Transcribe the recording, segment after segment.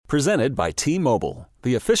Presented by T-Mobile,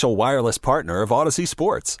 the official wireless partner of Odyssey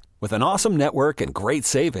Sports. With an awesome network and great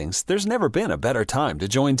savings, there's never been a better time to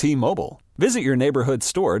join T-Mobile. Visit your neighborhood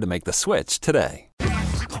store to make the switch today.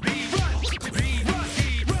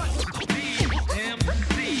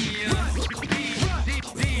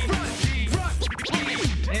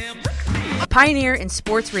 A pioneer in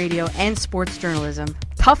sports radio and sports journalism,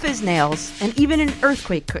 tough as nails, and even an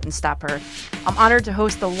earthquake couldn't stop her. I'm honored to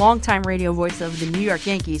host the longtime radio voice of the New York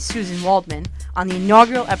Yankees, Suzyn Waldman, on the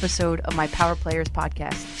inaugural episode of my Power Players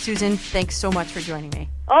podcast. Suzyn, thanks so much for joining me.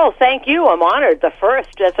 Oh, thank you. I'm honored. The first.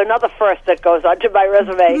 That's another first that goes onto my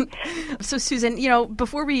resume. So, Suzyn,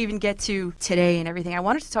 before we even get to today and everything, I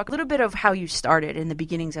wanted to talk a little bit of how you started in the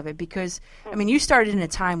beginnings of it, because, you started in a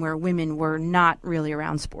time where women were not really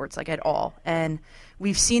around sports, like, at all. And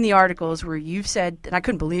we've seen the articles where you've said, and I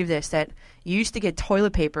couldn't believe this, that you used to get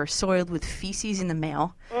toilet paper soiled with feces in the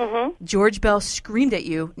mail. Mm-hmm. George Bell screamed at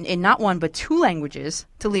you in not one but two languages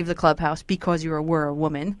to leave the clubhouse because you were a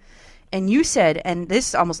woman. And you said, and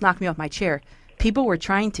this almost knocked me off my chair, people were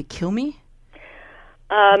trying to kill me?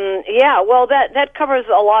 Yeah, well, that covers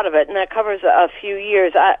a lot of it, and that covers a few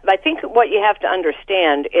years. I think what you have to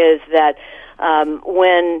understand is that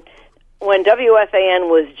when WFAN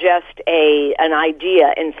was just an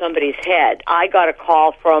idea in somebody's head, I got a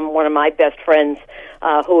call from one of my best friends,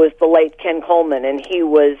 who was the late Ken Coleman, and he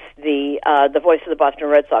was the voice of the Boston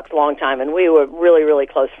Red Sox a long time, and we were really, really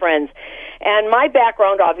close friends. And my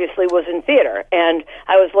background, obviously, was in theater, and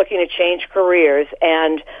I was looking to change careers,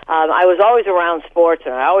 and I was always around sports,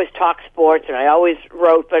 and I always talked sports, and I always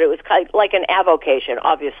wrote, but it was kind of like an avocation,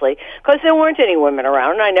 obviously, because there weren't any women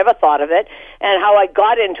around, and I never thought of it. And how I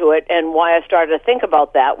got into it and why I started to think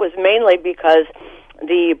about that was mainly because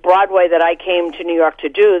the Broadway that I came to New York to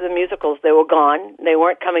do, the musicals, they were gone. They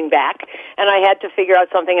weren't coming back, and I had to figure out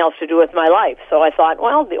something else to do with my life. So I thought,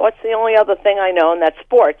 well, what's the only other thing I know, and that's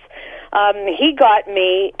sports. He got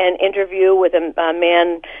me an interview with a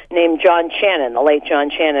man named John Shannon, the late John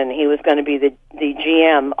Shannon. He was going to be the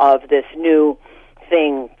GM of this new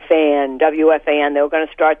thing, WFAN. They were going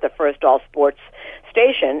to start the first all-sports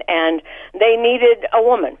station, and they needed a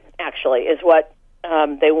woman, actually, is what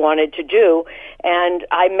they wanted to do. And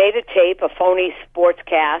I made a tape, a phony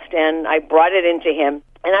sportscast, and I brought it into him.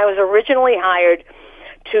 And I was originally hired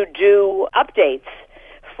to do updates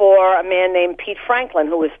for a man named Pete Franklin,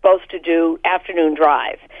 who was supposed to do Afternoon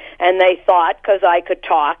Drive. And they thought, because I could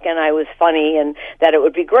talk and I was funny, and that it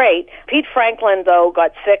would be great. Pete Franklin, though,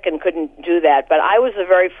 got sick and couldn't do that. But I was the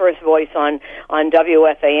very first voice on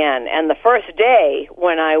WFAN. And the first day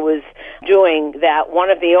when I was doing that, one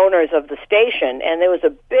of the owners of the station, and there was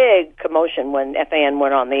a big commotion when FAN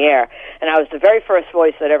went on the air, and I was the very first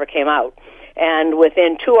voice that ever came out. And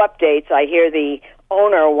within two updates, I hear the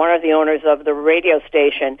owner, one of the owners of the radio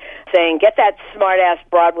station, saying, "Get that smart-ass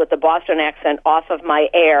broad with the Boston accent off of my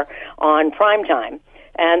air on primetime."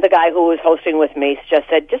 And the guy who was hosting with me just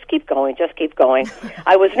said, "Just keep going, just keep going."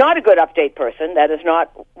 I was not a good update person. That is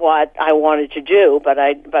not what I wanted to do, but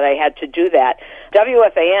I had to do that.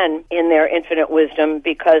 WFAN, in their infinite wisdom,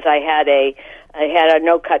 because I had a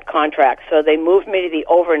no-cut contract, so they moved me to the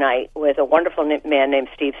overnight with a wonderful man named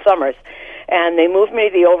Steve Summers, and they moved me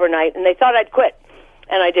to the overnight, and they thought I'd quit.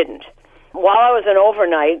 And I didn't. While I was an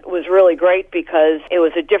overnight, it was really great because it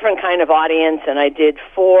was a different kind of audience, and we did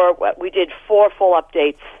four full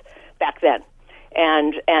updates back then.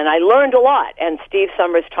 And I learned a lot, and Steve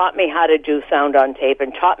Summers taught me how to do sound on tape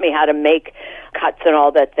and taught me how to make cuts and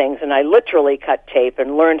all that things, and I literally cut tape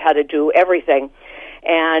and learned how to do everything.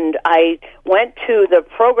 And I went to the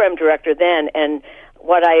program director then, and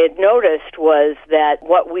what I had noticed was that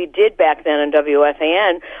what we did back then on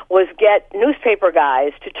WFAN was get newspaper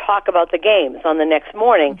guys to talk about the games on the next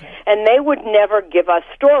morning, and they would never give us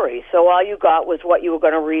stories. So all you got was what you were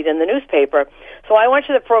going to read in the newspaper. So I went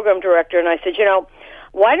to the program director, and I said,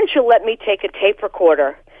 why don't you let me take a tape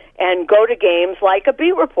recorder and go to games like a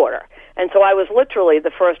beat reporter? And so I was literally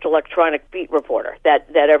the first electronic beat reporter that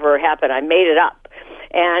ever happened. I made it up.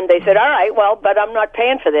 And they said, all right, well, but I'm not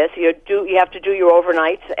paying for this. You have to do your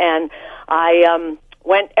overnights. And I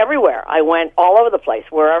went everywhere. I went all over the place,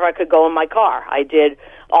 wherever I could go in my car. I did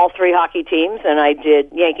all three hockey teams, and I did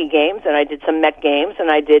Yankee games, and I did some Met games,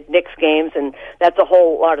 and I did Knicks games, and that's a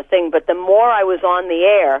whole lot of things. But the more I was on the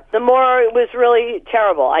air, the more it was really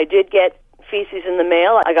terrible. I did get feces in the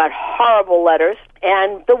mail. I got horrible letters.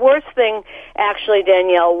 And the worst thing, actually,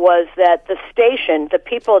 Danielle, was that the station, the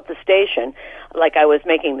people at the station, like I was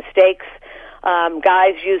making mistakes,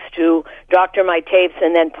 Guys used to doctor my tapes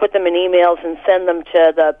and then put them in emails and send them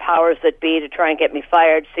to the powers that be to try and get me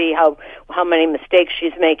fired, see how many mistakes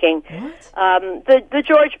she's making. What? The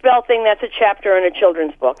George Bell thing, that's a chapter in a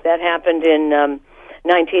children's book. That happened in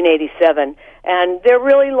 1987. And they're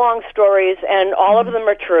really long stories, and all of them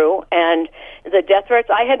are true. And the death threats,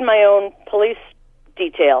 I had my own police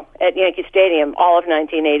detail at Yankee Stadium all of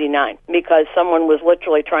 1989 because someone was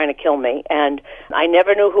literally trying to kill me, and I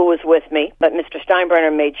never knew who was with me, but Mr.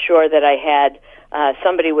 Steinbrenner made sure that I had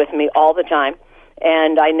somebody with me all the time,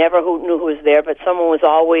 and I never knew who was there, but someone was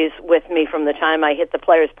always with me from the time I hit the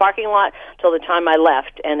players' parking lot till the time I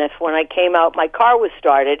left, and if when I came out my car was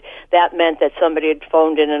started, that meant that somebody had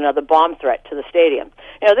phoned in another bomb threat to the stadium.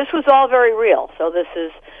 This was all very real, so this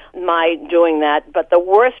is my doing that, but the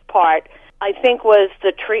worst part I think was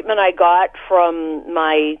the treatment I got from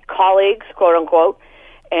my colleagues, quote unquote,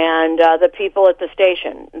 and the people at the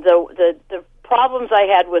station. The problems I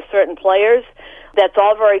had with certain players, that's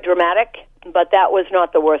all very dramatic, but that was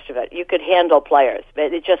not the worst of it. You could handle players, but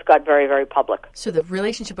it just got very, very public. So the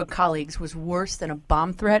relationship with colleagues was worse than a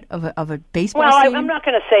bomb threat of a baseball Well, stadium? I'm not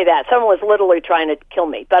going to say that. Someone was literally trying to kill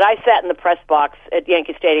me, but I sat in the press box at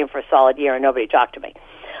Yankee Stadium for a solid year and nobody talked to me.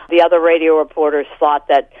 The other radio reporters thought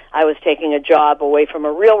that I was taking a job away from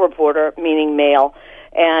a real reporter, meaning male,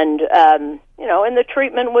 and and the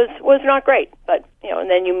treatment was not great. But and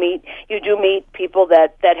then you do meet people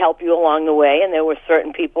that help you along the way, and there were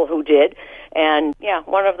certain people who did, and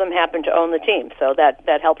one of them happened to own the team, so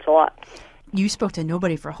that helped a lot. You spoke to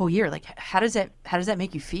nobody for a whole year. Like, how does that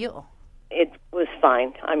make you feel? It was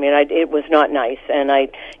fine. I mean, it was not nice, and I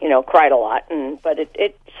cried a lot, but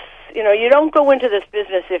it's. You don't go into this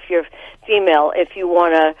business if you're female if you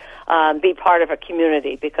want to be part of a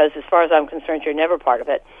community, because as far as I'm concerned, you're never part of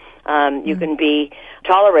it. You can be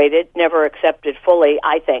tolerated, never accepted fully,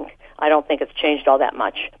 I think. I don't think it's changed all that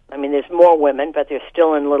much. I mean, there's more women, but they're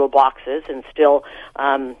still in little boxes and still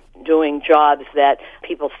doing jobs that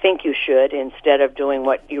people think you should instead of doing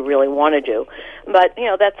what you really want to do. But,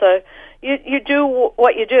 that's you do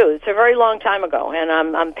what you do. It's a very long time ago, and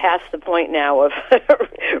I'm past the point now of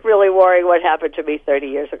really worrying what happened to me 30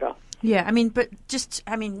 years ago. Yeah,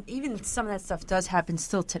 even some of that stuff does happen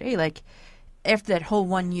still today. Like, after that whole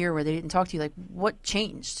 1 year where they didn't talk to you, like, what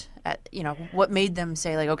changed? What made them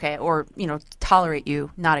say, like, okay, or, tolerate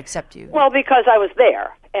you, not accept you? Well, because I was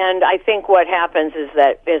there. And I think what happens is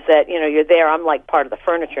that you're there. I'm like part of the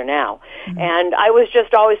furniture now, and I was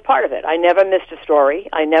just always part of it. I never missed a story.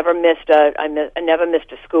 I never missed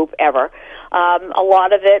a scoop ever. A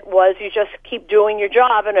lot of it was you just keep doing your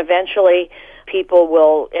job, and eventually people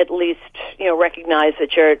will at least recognize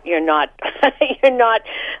that you're not you're not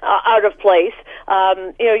out of place.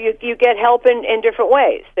 You get help in different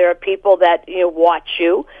ways. There are people that watch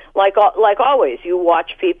you. Like always, you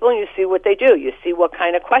watch people and you see what they do. You see what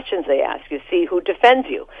kind of questions they ask. You see who defends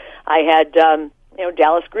you. I had,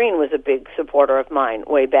 Dallas Green was a big supporter of mine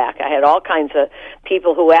way back. I had all kinds of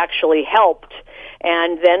people who actually helped,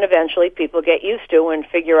 and then eventually people get used to and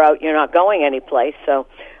figure out you're not going anyplace. So,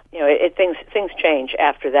 things change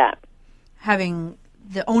after that. Having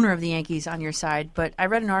the owner of the Yankees on your side, but I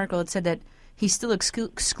read an article that said that he still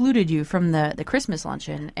excluded you from the Christmas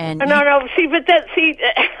luncheon, and but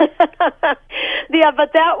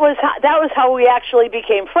that was how we actually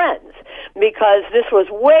became friends, because this was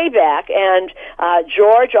way back, and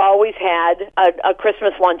George always had a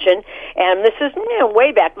Christmas luncheon, and this is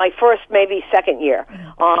way back, my first, maybe second year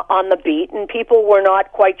on the beat, and people were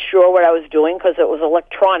not quite sure what I was doing because it was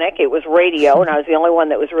electronic, it was radio, and I was the only one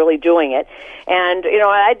that was really doing it, and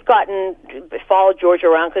I'd followed George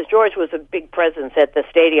around because George was a big presence at the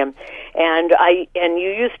stadium, and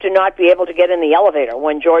you used to not be able to get in the elevator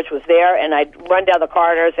when George was there, and I'd run down the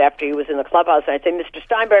corridors after he was in the clubhouse, and I'd say, Mr.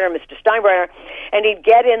 Steinbrenner, and he'd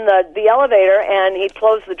get in the elevator, and he'd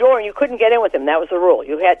close the door, and you couldn't get in with him. That was the rule.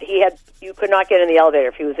 You could not get in the elevator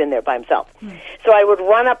if he was in there by himself. So I would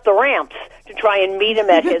run up the ramps to try and meet him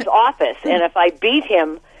at his office, and if I beat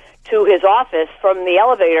him to his office from the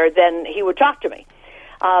elevator, then he would talk to me.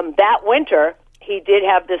 That winter, he did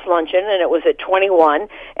have this luncheon, and it was at 21,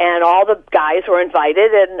 and all the guys were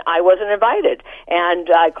invited, and I wasn't invited. And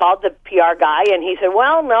I called the PR guy, and he said,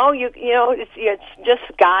 well, no, it's just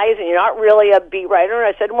guys, and you're not really a beat writer.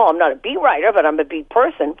 And I said, well, I'm not a beat writer, but I'm a beat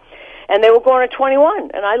person. And they were going to 21,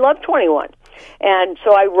 and I love 21. And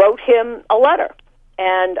so I wrote him a letter.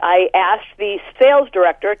 And I asked the sales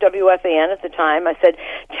director at WFAN at the time, I said,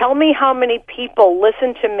 tell me how many people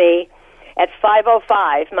listen to me at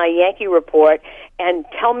 5:05, my Yankee report, and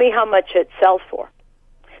tell me how much it sells for.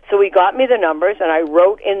 So he got me the numbers, and I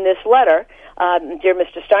wrote in this letter, dear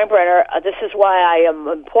Mr. Steinbrenner, this is why I am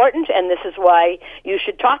important, and this is why you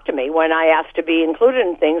should talk to me when I asked to be included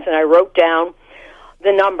in things. And I wrote down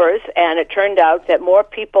the numbers, and it turned out that more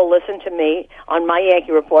people listened to me on my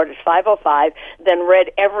Yankee Report at 5:05 than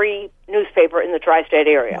read every newspaper in the tri-state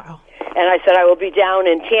area. Wow. And I said, I will be down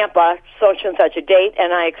in Tampa such and such a date,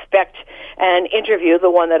 and I expect an interview, the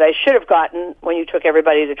one that I should have gotten when you took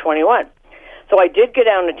everybody to 21. So I did get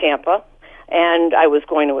down to Tampa, and I was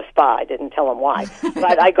going to a spa. I didn't tell them why.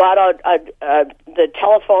 But I got the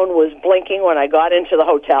telephone was blinking when I got into the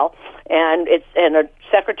hotel, and a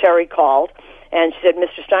secretary called, and she said,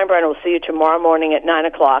 Mr. Steinbrenner will see you tomorrow morning at 9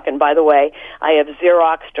 o'clock. And by the way, I have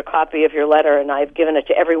Xeroxed a copy of your letter, and I've given it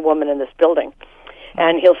to every woman in this building.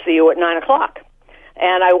 And he'll see you at 9 o'clock.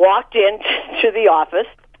 And I walked into the office,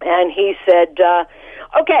 and he said,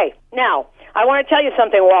 okay, now, I want to tell you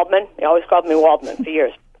something, Waldman. He always called me Waldman for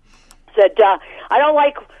years. Said, I don't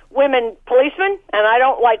like women policemen, and I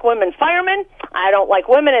don't like women firemen. I don't like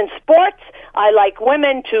women in sports. I like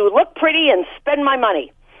women to look pretty and spend my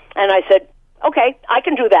money. And I said, okay, I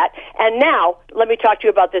can do that. And now, let me talk to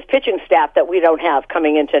you about this pitching staff that we don't have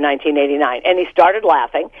coming into 1989. And he started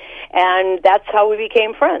laughing, and that's how we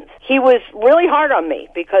became friends. He was really hard on me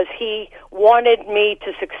because he wanted me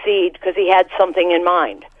to succeed because he had something in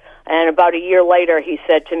mind. And about a year later, he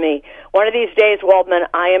said to me, one of these days, Waldman,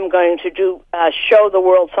 I am going to show the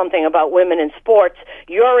world something about women in sports.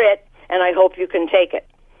 You're it, and I hope you can take it.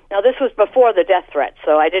 Now, this was before the death threat,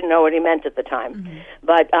 so I didn't know what he meant at the time. Mm-hmm.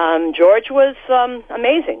 But George was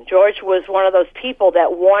amazing. George was one of those people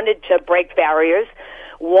that wanted to break barriers,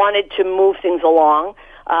 wanted to move things along,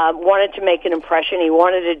 wanted to make an impression. He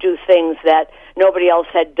wanted to do things that nobody else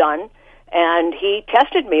had done. And he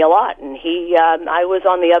tested me a lot, and I was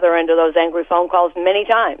on the other end of those angry phone calls many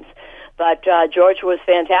times. But George was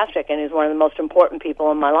fantastic, and he's one of the most important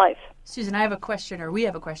people in my life. Suzyn, we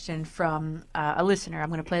have a question from a listener. I'm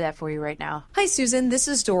going to play that for you right now. Hi, Suzyn. This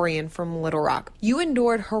is Dorian from Little Rock. You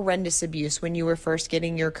endured horrendous abuse when you were first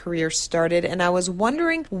getting your career started, and I was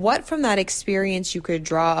wondering what from that experience you could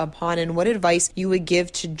draw upon and what advice you would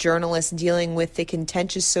give to journalists dealing with the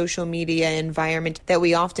contentious social media environment that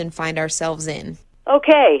we often find ourselves in.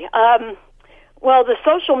 Okay. Well, the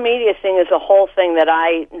social media thing is a whole thing that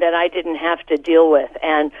I didn't have to deal with,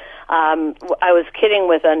 and I was kidding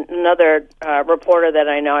with another reporter that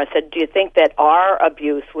I know. I said, do you think that our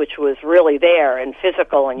abuse, which was really there and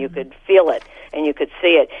physical and you could feel it and you could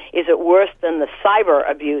see it, is it worse than the cyber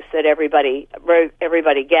abuse that everybody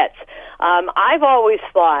gets? I've always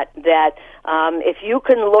thought that if you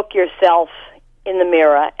can look yourself in the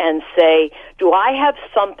mirror and say, do I have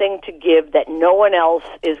something to give that no one else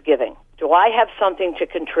is giving? Do I have something to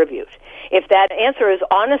contribute? If that answer is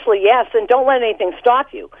honestly yes, then don't let anything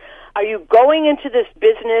stop you. Are you going into this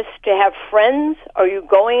business to have friends? Or are you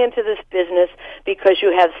going into this business because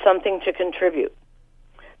you have something to contribute?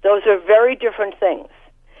 Those are very different things.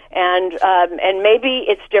 And maybe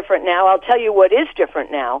it's different now. I'll tell you what is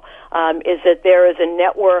different now, is that there is a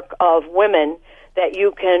network of women that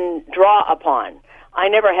you can draw upon. I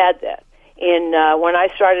never had that. When I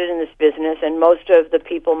started in this business, and most of the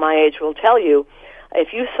people my age will tell you,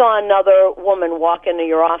 if you saw another woman walk into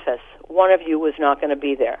your office, one of you was not going to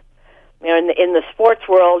be there. You know, in the sports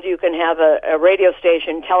world, you can have a radio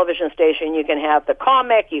station, television station. You can have the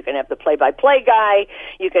comic. You can have the play-by-play guy.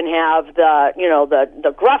 You can have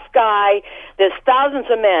the gruff guy. There's thousands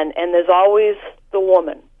of men, and there's always the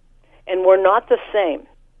woman, and we're not the same.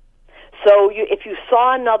 So if you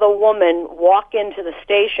saw another woman walk into the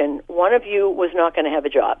station, one of you was not going to have a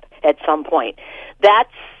job at some point.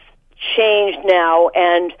 That's changed now,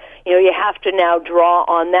 and you have to now draw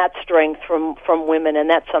on that strength from women,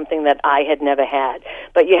 and that's something that I had never had.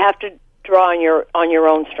 But you have to draw on your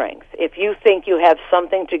own strength. If you think you have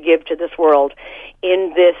something to give to this world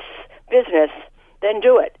in this business, then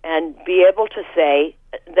do it, and be able to say,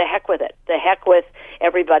 the heck with it. The heck with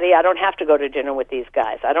everybody. I don't have to go to dinner with these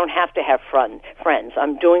guys. I don't have to have friends.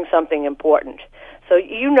 I'm doing something important. So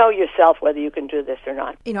you know yourself whether you can do this or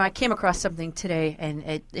not. I came across something today, and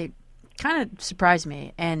it kind of surprised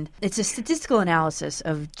me. And it's a statistical analysis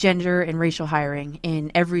of gender and racial hiring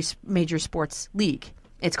in every major sports league.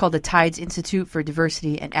 It's called the Tides Institute for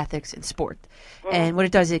Diversity and Ethics in Sport. Mm-hmm. And what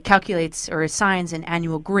it does, it calculates or assigns an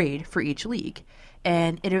annual grade for each league.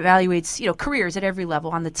 And it evaluates, careers at every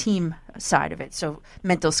level on the team side of it. So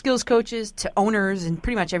mental skills coaches to owners and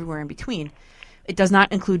pretty much everywhere in between. It does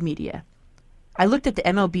not include media. I looked at the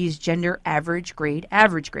MLB's gender average grade.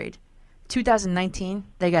 2019,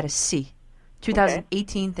 they got a C.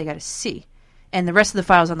 2018, They got a C. And the rest of the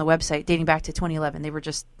files on the website dating back to 2011, they were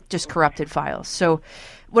just just corrupted files. So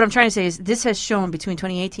what I'm trying to say is this has shown between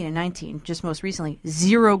 2018 and 19, just most recently,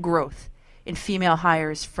 zero growth in female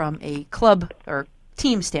hires from a club or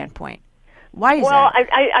team standpoint. Why is that? Well,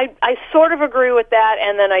 I sort of agree with that,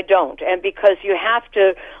 and then I don't. And because you have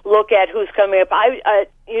to look at who's coming up.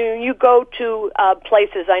 You go to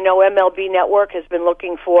places. I know MLB Network has been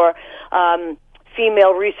looking for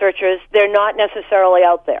female researchers. They're not necessarily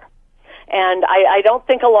out there. And I don't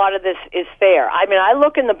think a lot of this is fair. I mean, I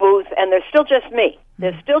look in the booth, and there's still just me.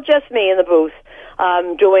 There's still just me in the booth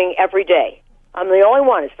doing every day. I'm the only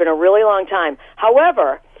one. It's been a really long time.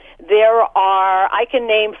 However, I can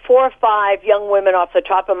name 4 or 5 young women off the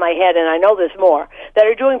top of my head, and I know there's more, that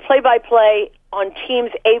are doing play-by-play on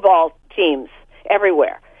teams, A-ball teams,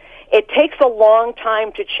 everywhere. It takes a long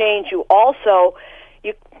time to change. You also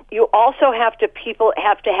have to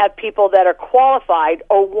have people that are qualified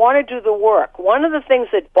or want to do the work. One of the things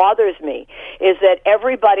that bothers me is that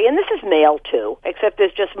everybody, and this is male too, except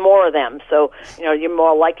there's just more of them, so you're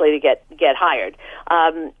more likely to get hired.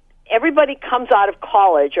 Everybody comes out of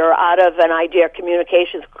college or out of an idea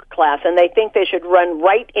communications class, and they think they should run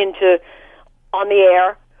right into on the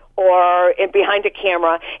air or behind a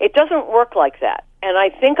camera. It doesn't work like that. And I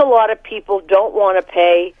think a lot of people don't want to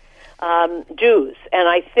pay dues. And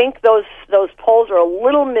I think those polls are a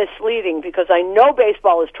little misleading because I know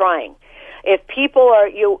baseball is trying. If people are,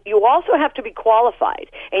 you also have to be qualified,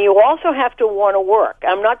 and you also have to want to work.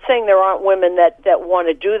 I'm not saying there aren't women that want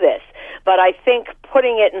to do this, but I think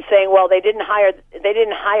putting it and saying, well, they didn't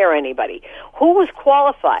hire anybody. Who was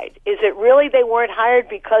qualified? Is it really they weren't hired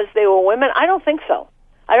because they were women? I don't think so.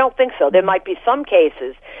 There might be some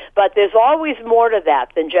cases, but there's always more to that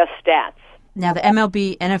than just stats. Now, the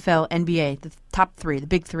MLB, NFL, NBA, the top 3, the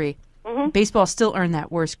big 3, baseball still earned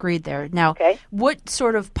that worst grade there. Now, what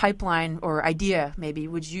sort of pipeline or idea, maybe,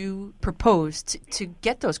 would you propose to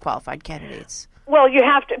get those qualified candidates? Well, you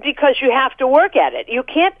have to, because you have to work at it. You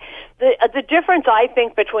can't, the difference, I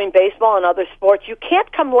think, between baseball and other sports, you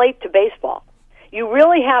can't come late to baseball. You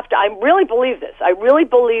really have to, I really believe this. I really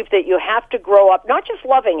believe that you have to grow up, not just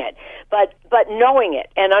loving it, but knowing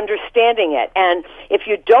it and understanding it. And if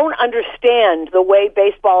you don't understand the way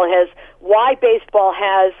baseball has, why people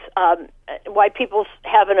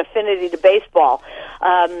have an affinity to baseball,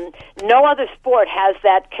 no other sport has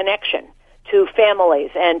that connection to families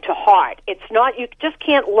and to heart. It's not, you just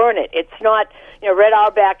can't learn it. It's not, Red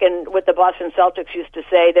Auerbach with the Boston Celtics used to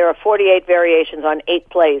say there are 48 variations on 8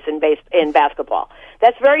 plays in basketball.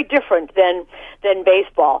 That's very different than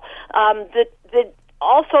baseball.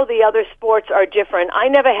 Also, the other sports are different. I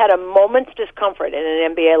never had a moment's discomfort in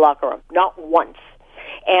an NBA locker room, not once.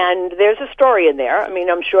 And there's a story in there. I mean,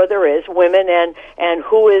 I'm sure there is. Women and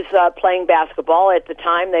who is playing basketball at the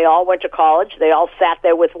time. They all went to college. They all sat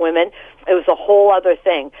there with women. It was a whole other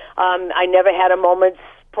thing. I never had a moment's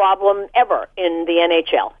problem ever in the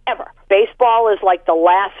NHL, ever. Baseball is like the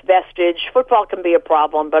last vestige. Football can be a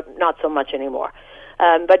problem, but not so much anymore.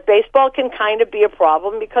 But baseball can kind of be a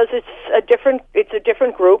problem because it's a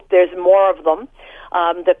different group. There's more of them.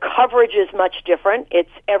 The coverage is much different.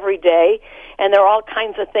 It's every day, and there are all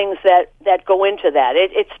kinds of things that go into that.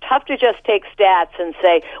 It's tough to just take stats and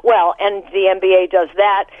say, well, and the NBA does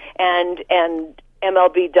that, and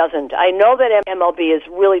MLB doesn't. I know that MLB is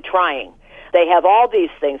really trying. They have all these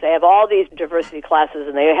things. They have all these diversity classes,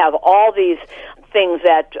 and they have all these things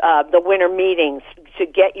at the winter meetings to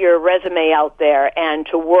get your resume out there and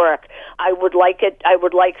to work. I would like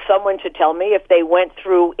someone to tell me if they went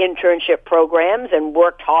through internship programs and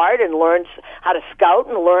worked hard and learned how to scout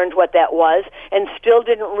and learned what that was and still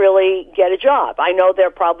didn't really get a job. I know there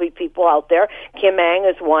are probably people out there. Kim Ang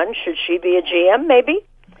is one. Should she be a GM? Maybe.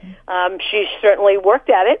 She certainly worked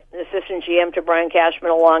at it, assistant GM to Brian Cashman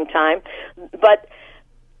a long time. But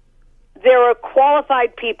there are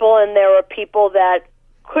qualified people and there are people that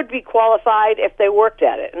could be qualified if they worked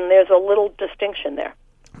at it, and there's a little distinction there.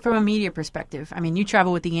 From a media perspective, I mean, you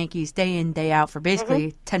travel with the Yankees day in, day out for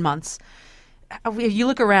basically 10 months. If you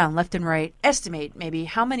look around left and right, estimate maybe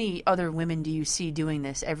how many other women do you see doing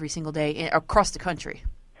this every single day across the country?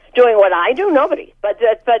 Doing what I do? Nobody. But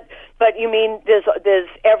you mean there's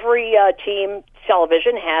every team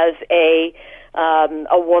television has a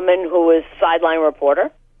woman who is sideline reporter?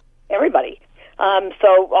 Everybody.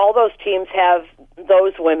 So all those teams have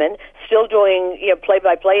those women still doing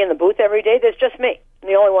play-by-play in the booth every day. There's just me,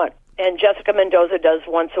 the only one. And Jessica Mendoza does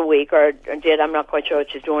once a week, or did. I'm not quite sure what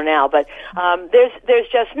she's doing now. But there's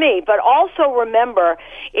just me. But also remember,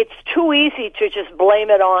 it's too easy to just blame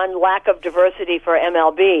it on lack of diversity for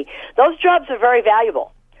MLB. Those jobs are very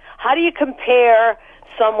valuable. How do you compare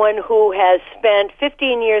someone who has spent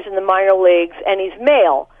 15 years in the minor leagues and he's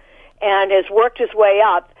male and has worked his way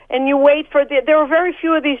up, and you wait for there are very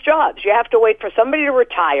few of these jobs. You have to wait for somebody to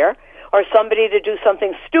retire or somebody to do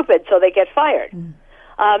something stupid so they get fired.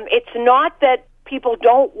 It's not that people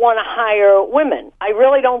don't want to hire women. I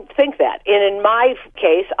really don't think that. And in my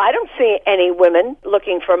case, I don't see any women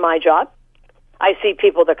looking for my job. I see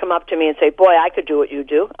people that come up to me and say, boy, I could do what you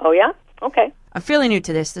do. Oh, yeah? Okay. I'm fairly new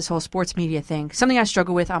to this whole sports media thing. Something I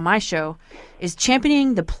struggle with on my show is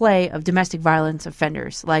championing the play of domestic violence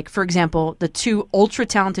offenders. Like, for example, the two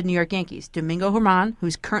ultra-talented New York Yankees, Domingo Germán,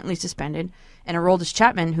 who's currently suspended, and Aroldis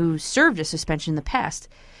Chapman, who served a suspension in the past.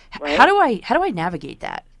 Right. How do I navigate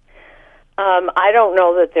that? I don't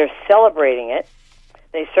know that they're celebrating it.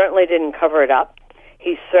 They certainly didn't cover it up.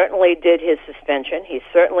 He certainly did his suspension. He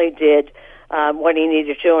certainly did what he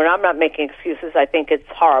needed to do, and I'm not making excuses. I think it's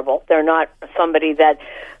horrible. They're not somebody that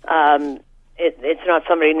it's not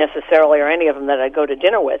somebody necessarily, or any of them that I go to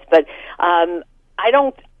dinner with. But I'm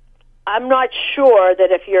not sure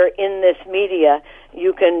that if you're in this media,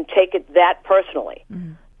 you can take it that personally.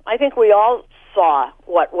 Mm-hmm. I think we all saw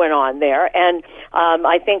what went on there, and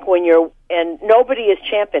I think and nobody is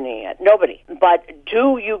championing it, nobody. But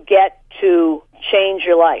do you get to change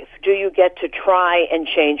your life? Do you get to try and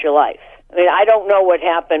change your life? I mean, I don't know what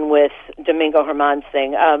happened with Domingo Germán's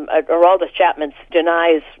thing. Aroldis Chapman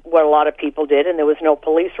denies what a lot of people did, and there was no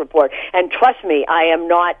police report. And trust me, I am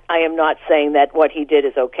not saying that what he did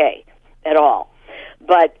is okay at all.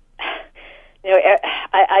 But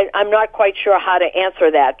I'm not quite sure how to answer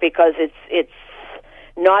that, because it's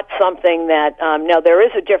not something that now there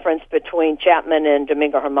is a difference between Chapman and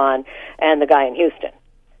Domingo Germán and the guy in Houston,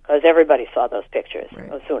 because everybody saw those pictures,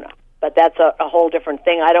 right. Osuna. But that's a whole different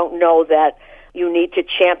thing. I don't know that you need to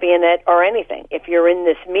champion it or anything. If you're in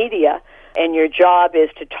this media and your job is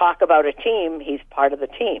to talk about a team, he's part of the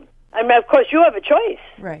team. I mean, of course, you have a choice.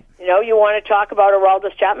 Right. You want to talk about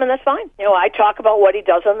Aroldis Chapman, that's fine. I talk about what he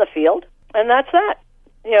does on the field, and that's that.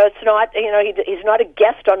 It's not, he's not a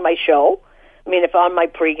guest on my show. I mean, if on my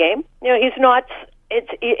pregame, he's not.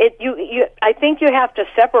 I think you have to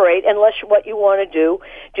separate, unless what you want to do.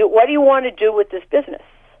 What do you want to do with this business?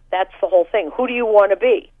 That's the whole thing. Who do you want to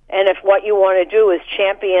be? And if what you want to do is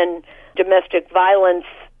champion domestic violence,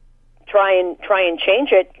 try and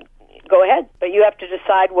change it, go ahead. But you have to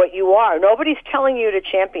decide what you are. Nobody's telling you to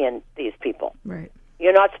champion these people. Right.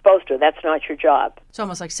 You're not supposed to. That's not your job. It's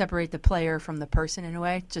almost like separate the player from the person in a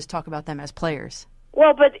way. Just talk about them as players.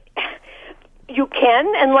 Well, but you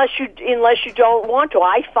can, unless you don't want to.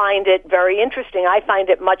 I find it very interesting. I find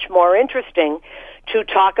it much more interesting to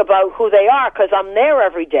talk about who they are, because I'm there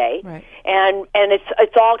every day, right. and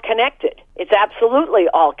it's all connected. It's absolutely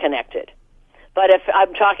all connected. But if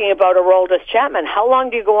I'm talking about Aroldis Chapman, how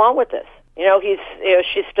long do you go on with this?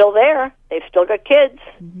 She's still there. They've still got kids.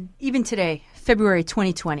 Mm-hmm. Even today, February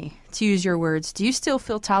 2020, to use your words, do you still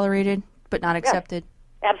feel tolerated but not accepted?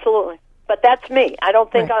 Yes, absolutely. But that's me. I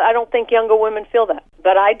don't think right. I don't think younger women feel that,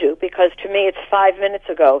 but I do, because to me it's 5 minutes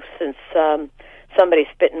ago since somebody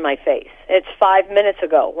spit in my face. It's 5 minutes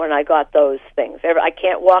ago when I got those things. I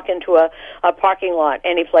can't walk into a parking lot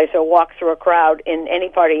any place or walk through a crowd in any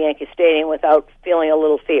part of Yankee Stadium without feeling a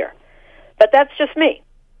little fear. But that's just me.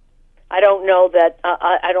 I don't know that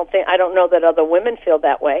I don't know that other women feel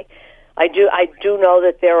that way. I do know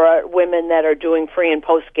that there are women that are doing pre and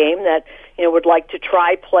post game that would like to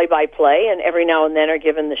try play by play, and every now and then are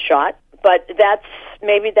given the shot. But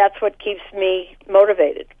maybe that's what keeps me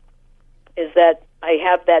motivated, is that I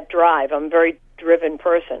have that drive. I'm a very driven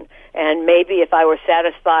person, and maybe if I were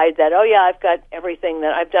satisfied that I've got everything,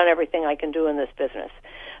 that I've done everything I can do in this business,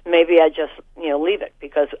 maybe I just leave it,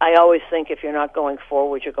 because I always think if you're not going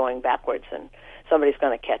forward, you're going backwards, and somebody's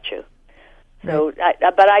going to catch you. So,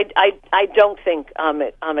 but I don't think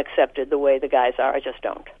I'm accepted the way the guys are. I just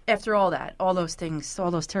don't. After all that, all those things,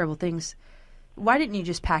 all those terrible things, why didn't you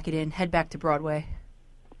just pack it in, head back to Broadway?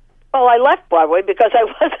 Well, I left Broadway because I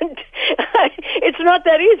wasn't. It's not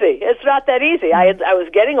that easy. It's not that easy. I was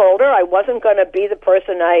getting older. I wasn't going to be the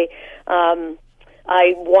person I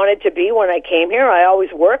wanted to be when I came here. I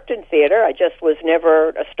always worked in theater. I just was never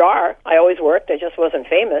a star. I always worked. I just wasn't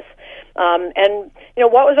famous. And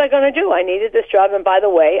what was I going to do? I needed this job. And by the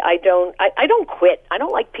way, I don't quit. I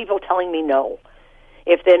don't like people telling me no,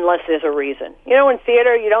 unless there's a reason. In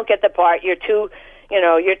theater, you don't get the part. You're too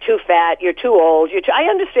fat. You're too old. I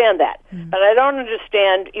understand that, but I don't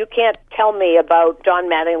understand. You can't tell me about Don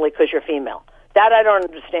Mattingly because you're female. That I don't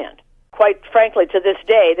understand. Quite frankly, to this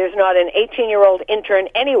day, there's not an 18-year-old intern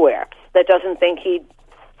anywhere that doesn't think he'd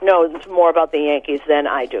knows more about the Yankees than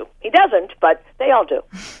I do. He doesn't, but they all do.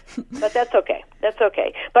 But that's okay. That's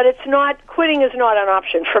okay. But it's not, quitting is not an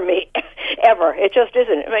option for me, ever. It just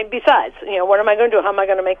isn't. I mean, besides, what am I going to do? How am I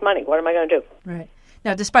going to make money? What am I going to do? Right.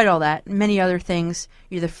 Now, despite all that, many other things,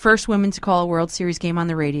 you're the first woman to call a World Series game on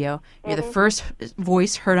the radio. You're the first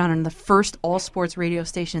voice heard on the first all-sports radio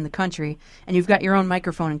station in the country, and you've got your own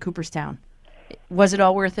microphone in Cooperstown. Was it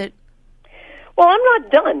all worth it? Well, I'm not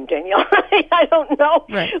done, Danielle. I don't know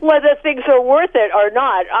whether things are worth it or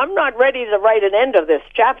not. I'm not ready to write an end of this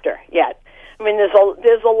chapter yet. I mean,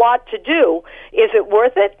 there's a lot to do. Is it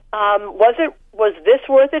worth it? Was this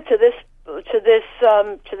worth it to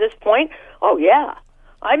this point? Oh yeah,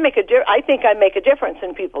 I think I make a difference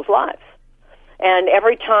in people's lives. And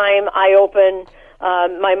every time I open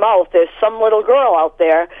my mouth, there's some little girl out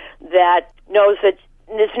there that knows that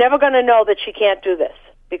is never going to know that she can't do this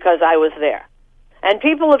because I was there. And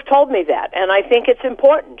people have told me that, and I think it's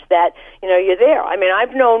important that, you're there. I mean,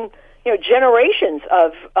 I've known, generations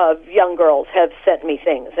of young girls have sent me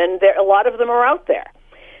things, and a lot of them are out there.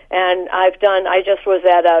 And I just was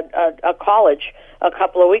at a college a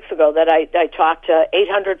couple of weeks ago that I talked to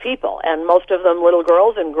 800 people, and most of them little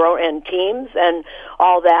girls and teens and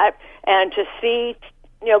all that. And to see,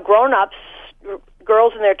 grown-ups,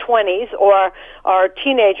 girls in their 20s or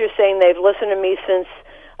teenagers saying they've listened to me since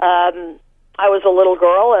I was a little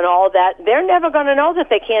girl and all that, they're never going to know that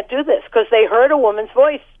they can't do this because they heard a woman's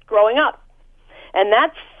voice growing up. And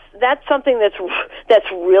that's something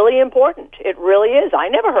that's really important. It really is. I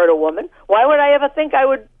never heard a woman. Why would I ever think I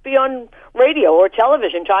would be on radio or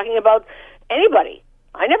television talking about anybody?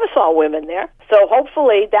 I never saw women there. So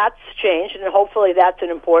hopefully that's changed, and hopefully that's an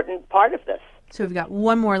important part of this. So we've got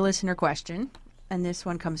one more listener question, and this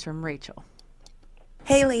one comes from Rachel.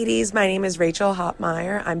 Hey ladies, my name is Rachel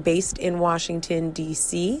Hopmeyer. I'm based in Washington,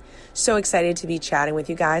 D.C. So excited to be chatting with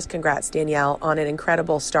you guys. Congrats, Danielle, on an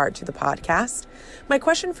incredible start to the podcast. My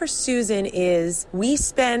question for Suzyn is, we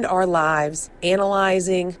spend our lives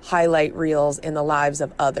analyzing highlight reels in the lives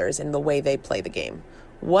of others and the way they play the game.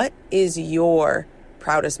 What is your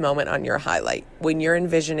proudest moment on your highlight when you're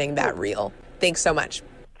envisioning that reel? Thanks so much.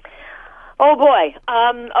 Oh, boy.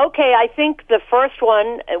 Okay, I think the first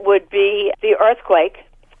one would be the earthquake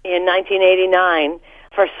in 1989.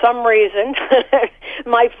 For some reason,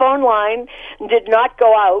 my phone line did not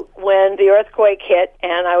go out when the earthquake hit,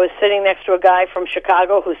 and I was sitting next to a guy from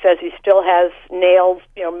Chicago who says he still has nails,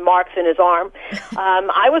 marks in his arm.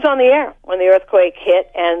 I was on the air when the earthquake hit,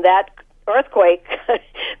 and that earthquake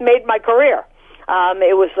made my career.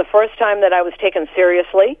 It was the first time that I was taken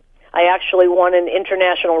seriously. I actually won an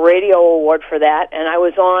international radio award for that, and I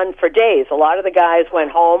was on for days. A lot of the guys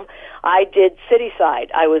went home. I did Cityside.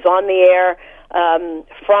 I was on the air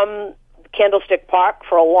from Candlestick Park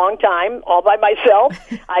for a long time, all by myself.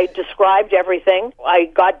 I described everything. I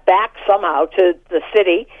got back somehow to the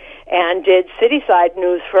city and did Cityside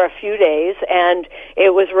news for a few days, and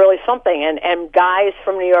it was really something. And guys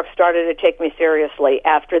from New York started to take me seriously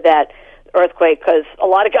after that earthquake because a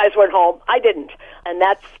lot of guys went home. I didn't. And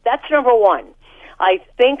that's number one. I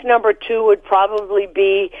think number two would probably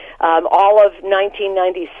be all of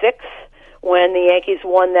 1996 when the Yankees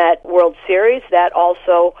won that World Series. That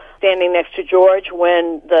also standing next to George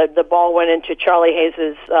when the ball went into Charlie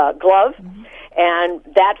Hayes' glove. Mm-hmm. And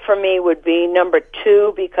that for me would be number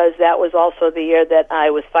two because that was also the year that I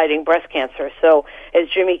was fighting breast cancer. So as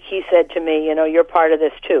Jimmy Key said to me, you're part of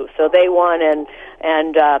this too. So they won and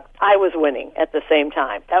I was winning at the same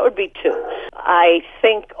time. That would be two. I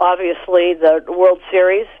think obviously the World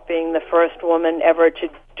Series, being the first woman ever to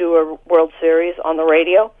do a World Series on the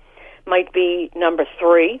radio, might be number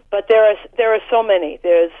three. But there are so many.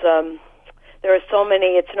 There are so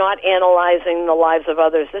many. It's not analyzing the lives of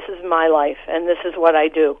others. This is my life, and this is what I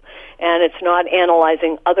do. And it's not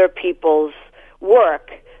analyzing other people's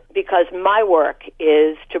work because my work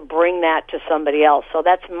is to bring that to somebody else. So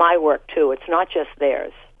that's my work, too. It's not just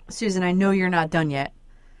theirs. Suzyn, I know you're not done yet.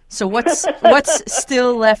 So what's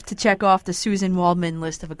still left to check off the Suzyn Waldman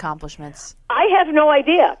list of accomplishments? I have no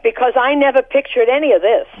idea because I never pictured any of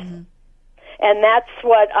this. Mm-hmm. And that's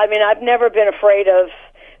I've never been afraid of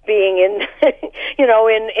being in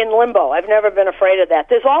in limbo. I've never been afraid of that.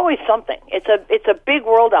 There's always something. It's a big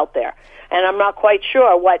world out there, and I'm not quite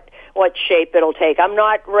sure what shape it'll take. I'm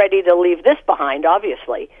not ready to leave this behind,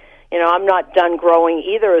 obviously. I'm not done growing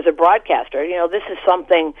either as a broadcaster. This is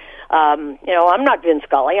something, I'm not Vin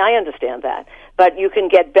Scully. I understand that. But you can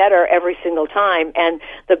get better every single time. And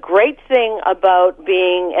the great thing about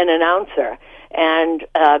being an announcer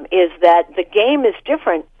is that the game is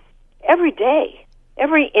different every day.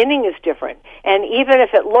 Every inning is different. And even if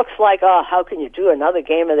it looks like, oh, how can you do another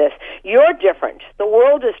game of this? You're different. The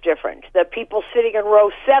world is different. The people sitting in row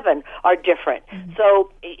 7 are different. Mm-hmm.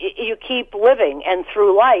 So you keep living, and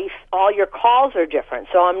through life, all your calls are different.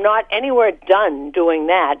 So I'm not anywhere done doing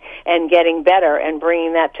that and getting better and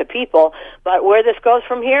bringing that to people. But where this goes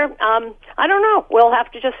from here, I don't know. We'll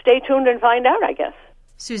have to just stay tuned and find out, I guess.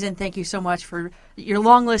 Suzyn, thank you so much for your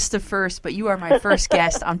long list of firsts, but you are my first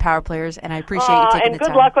guest on Power Players, and I appreciate you taking the time.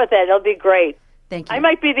 And good luck with it. It'll be great. Thank you. I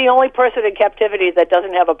might be the only person in captivity that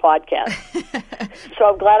doesn't have a podcast. So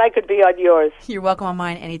I'm glad I could be on yours. You're welcome on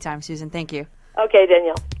mine anytime, Suzyn. Thank you. Okay,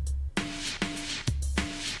 Danielle.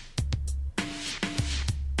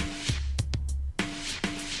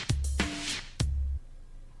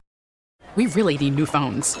 We really need new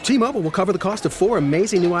phones. T-Mobile will cover the cost of 4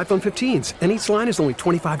 amazing new iPhone 15s, and each line is only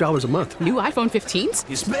 $25 a month. New iPhone 15s?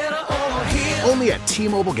 It's better over here. Only at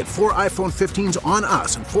T-Mobile, get 4 iPhone 15s on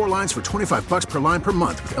us and 4 lines for $25 per line per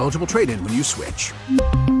month with eligible trade-in when you switch.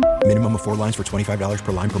 Minimum of 4 lines for $25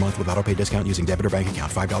 per line per month with autopay discount using debit or bank account.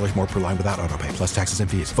 $5 more per line without autopay, plus taxes and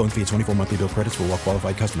fees. Phone fee at 24 monthly bill credits for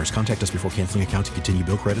well-qualified customers. Contact us before canceling account to continue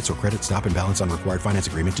bill credits or credit stop and balance on required finance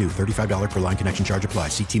agreement due. $35 per line connection charge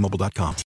applies. See T-Mobile.com.